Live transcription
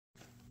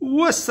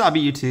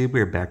Wasabi YouTube,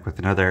 we're back with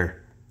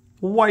another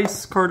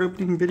Weiss card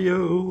opening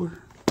video.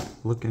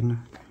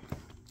 Looking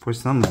for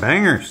some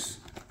bangers.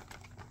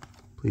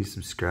 Please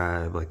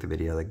subscribe, like the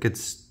video, like good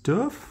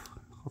stuff.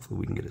 Hopefully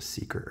we can get a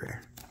secret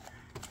rare.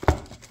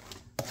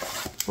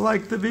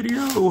 Like the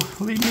video,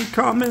 leave me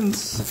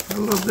comments. I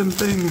love them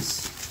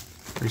things.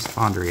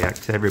 Respond to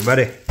react to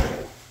everybody.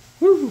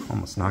 Woo!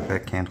 Almost knocked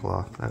that candle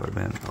off. That would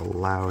have been a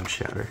loud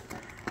shatter.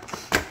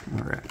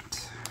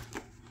 Alright.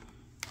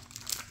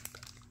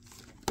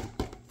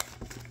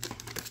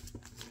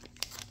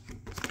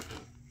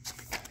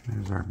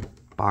 There's our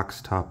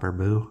box topper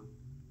boo.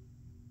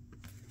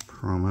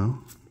 Promo.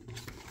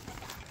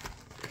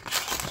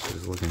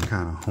 She's looking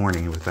kind of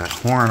horny with that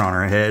horn on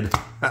her head.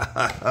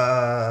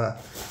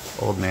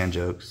 Old man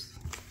jokes.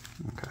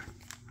 Okay.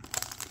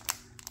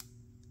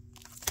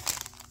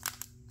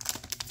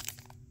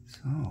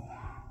 So,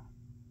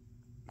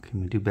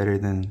 can we do better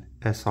than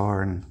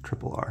SR and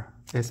triple R?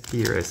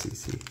 SP or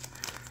SEC?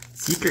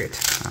 Secret,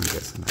 I'm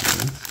guessing that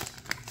means.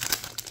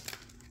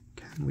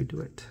 Can we do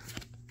it?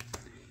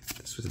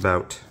 This was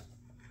about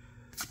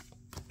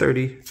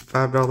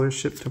 $35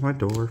 shipped to my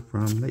door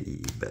from the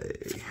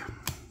eBay.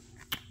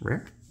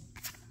 Rare.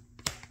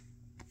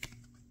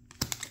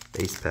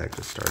 Base pack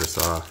to start us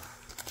off.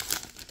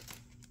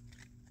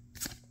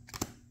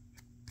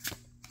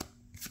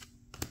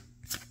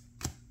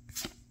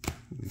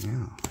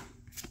 Yeah.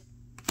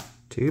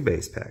 2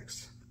 base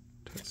packs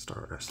to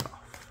start us off.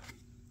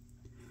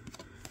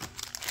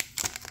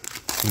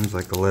 Seems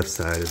like the left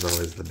side is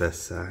always the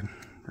best side.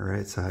 The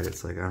right side,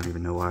 it's like, I don't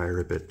even know why I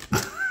rip it.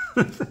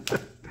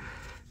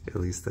 At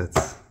least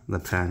that's the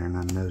pattern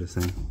I'm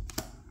noticing.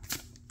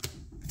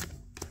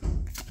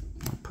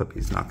 My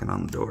puppy's knocking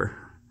on the door.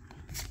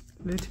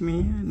 Let me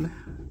in.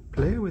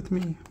 Play with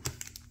me.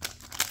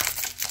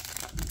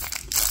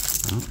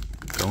 Oh,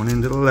 going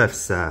into the left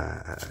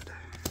side.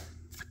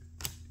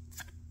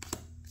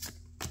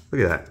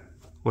 Look at that.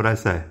 What'd I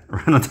say?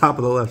 Right on top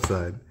of the left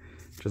side.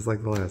 Just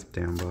like the last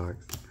damn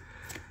box.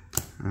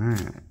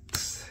 Alright.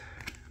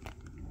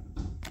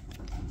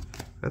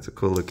 That's a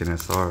cool looking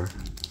SR.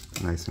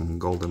 Nice and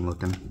golden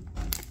looking.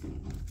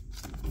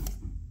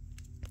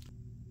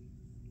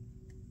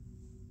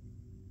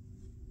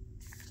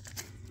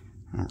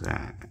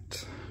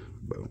 Alright.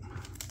 Boom.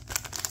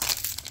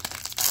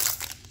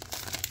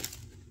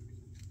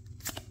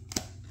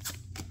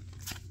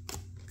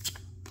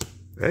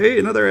 Hey,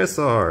 another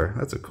SR.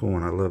 That's a cool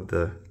one. I love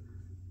the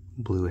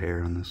blue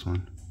hair on this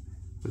one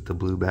with the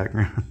blue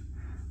background.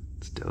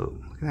 It's dope.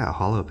 Look at that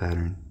hollow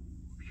pattern.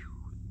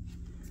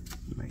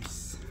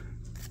 Nice.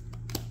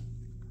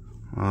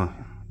 Oh,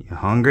 you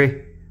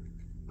hungry?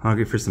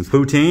 Hungry for some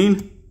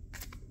poutine?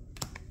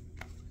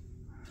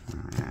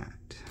 Alright.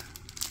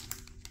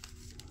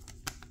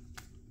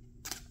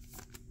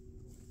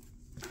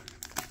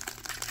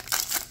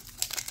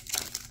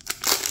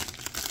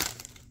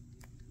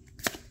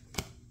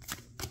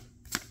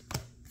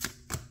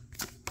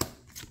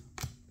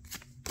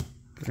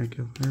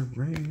 Regular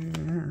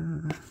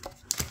rare.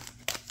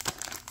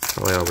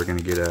 Probably all we're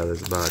gonna get out of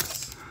this box.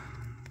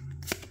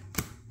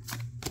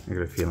 I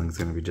got a feeling it's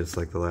gonna be just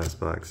like the last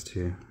box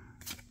too.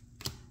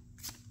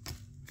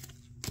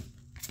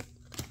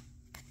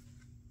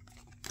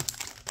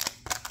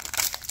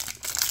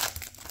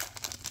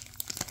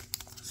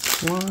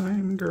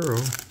 Slime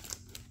girl.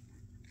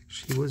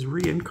 She was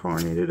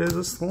reincarnated as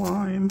a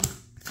slime.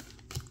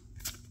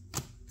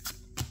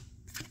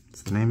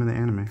 It's the name of the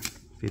anime,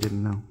 if you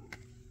didn't know.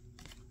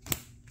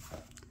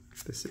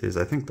 This is,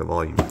 I think, the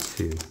volume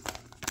 2.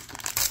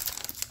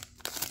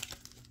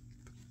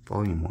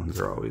 Volume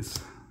 1s are always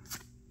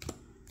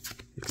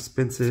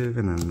expensive,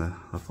 and then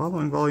the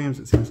following volumes,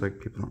 it seems like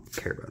people don't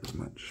care about as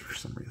much for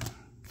some reason.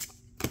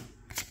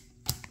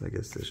 I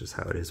guess that's just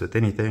how it is with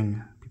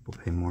anything. People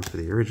pay more for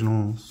the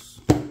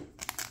originals.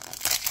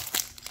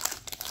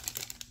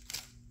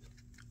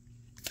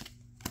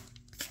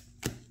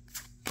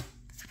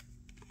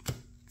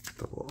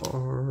 Double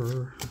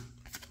R.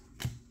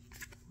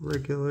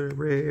 Regular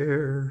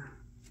rare.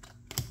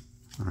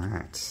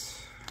 Alright.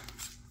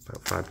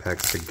 About 5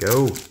 packs to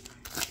go.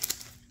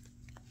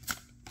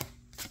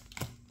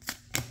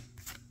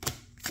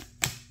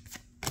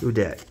 Who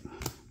dat?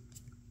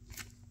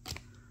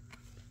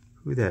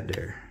 Who that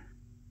there?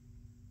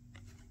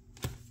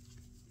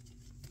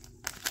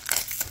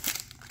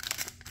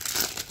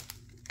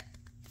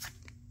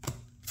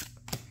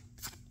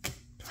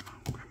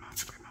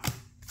 Come on.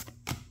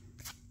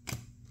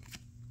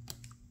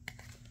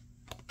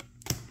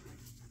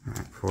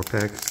 Alright, 4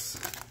 packs.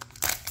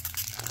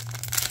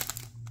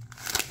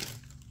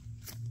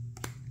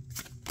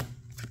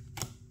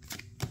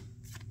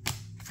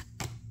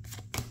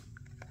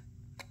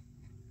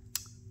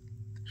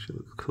 She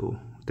looks cool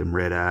with them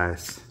red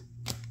eyes.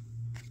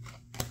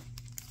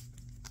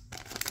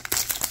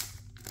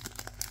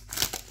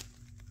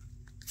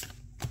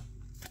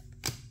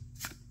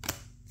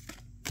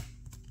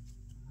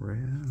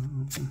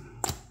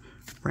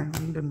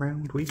 Round and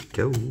round we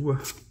go.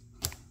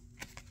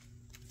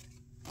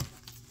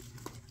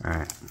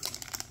 Alright,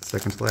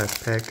 Second to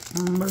last pack,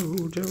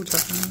 Mojo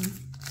time.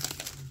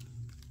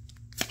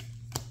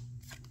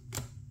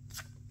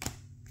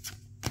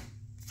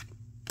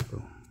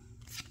 Boom,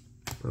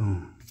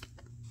 boom,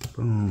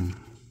 boom.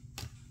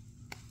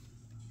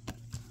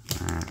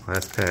 All right,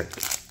 last pack.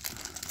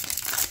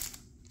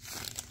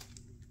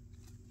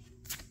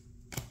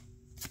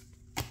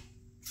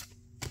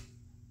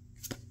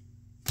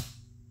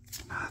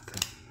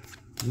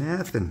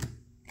 Nothing.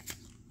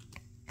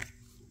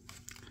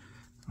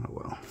 Oh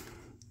well.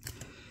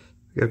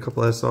 We got a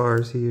couple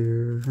SRs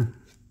here.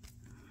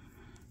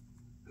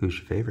 Who's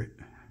your favorite?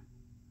 I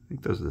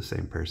think those are the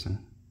same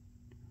person.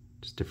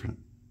 Just different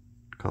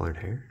colored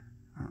hair.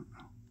 I don't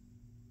know.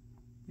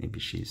 Maybe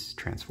she's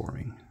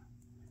transforming.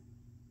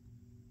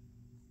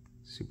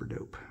 Super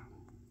dope.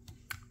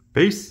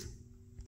 Peace.